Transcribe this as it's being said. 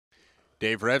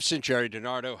Dave Revsine, Gerry,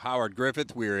 DiNardo, Howard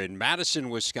Griffith. We're in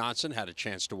Madison, Wisconsin. Had a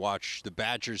chance to watch the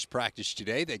Badgers practice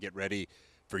today. They get ready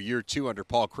for year 2 under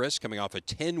Paul Chryst, coming off a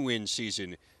 10-win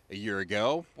season a year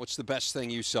ago. What's the best thing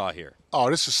you saw here?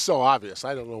 Oh, this is so obvious.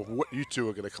 I don't know what you two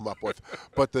are going to come up with.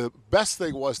 But the best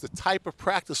thing was the type of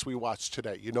practice we watched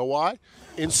today. You know why?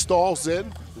 Installs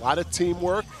in, a lot of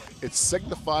teamwork. It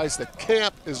signifies that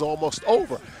camp is almost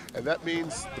over. And that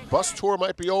means the bus tour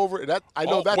might be over. And that, I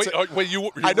know that's wait, you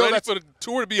ready for the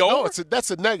tour to be over? No,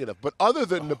 that's a negative. But other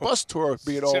than the bus tour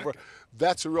being over,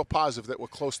 that's a real positive that we're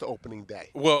close to opening day.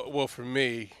 Well, for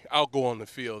me, I'll go on the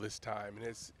field this time, and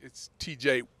it's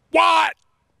TJ Watt,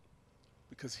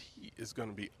 because he is going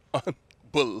to be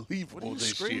unbelievable. What are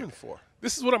you screaming for?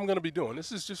 This is what I'm going to be doing.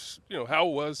 This is just how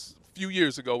it was a few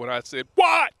years ago when I said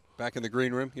Watt. Back in the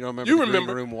green room, you don't remember the green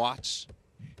room Watts?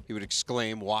 He would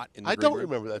exclaim Watt in the green room. I don't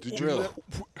remember that. Did you really?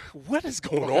 What is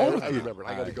going on with you? I remember.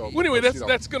 I got to go. Well, anyway,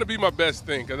 that's going to be my best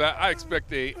thing, because I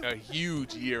expect a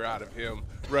huge year out of him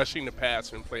rushing the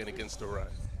passer and playing against the run.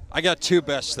 I got 2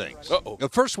 best things. Uh-oh. The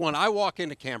first one, I walk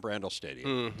into Camp Randall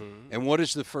Stadium, and what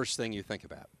is the first thing you think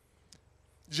about?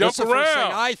 Jump What's around. the first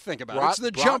thing I think about? It's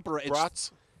the jumper.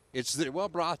 Brats? It's the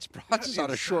Brats is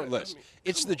on a short list.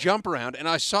 It's the jump around, and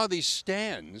I saw these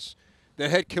stands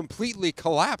that had completely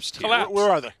collapsed here.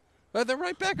 Where are they? They're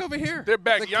right back over here. They're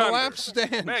back yonder. Collapsed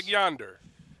stands. Back yonder.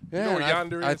 Yeah, you know where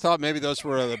yonder is? I thought maybe those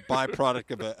were the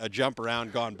byproduct of a jump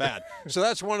around gone bad. So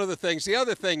that's one of the things. The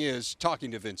other thing is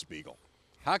talking to Vince Beagle.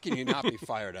 How can you not be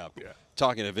fired up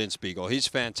talking to Vince Beagle? He's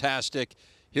fantastic.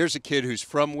 Here's a kid who's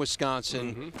from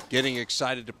Wisconsin, getting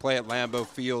excited to play at Lambeau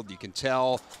Field. You can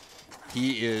tell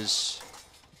he is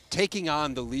taking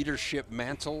on the leadership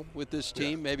mantle with this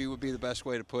team, maybe would be the best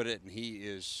way to put it, and he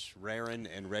is raring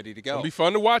and ready to go. It'll be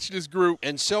fun to watch this group.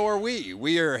 And so are we.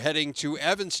 We are heading to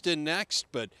Evanston next,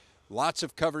 but lots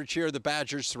of coverage here of the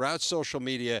Badgers throughout social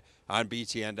media on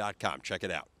BTN.com. Check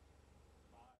it out.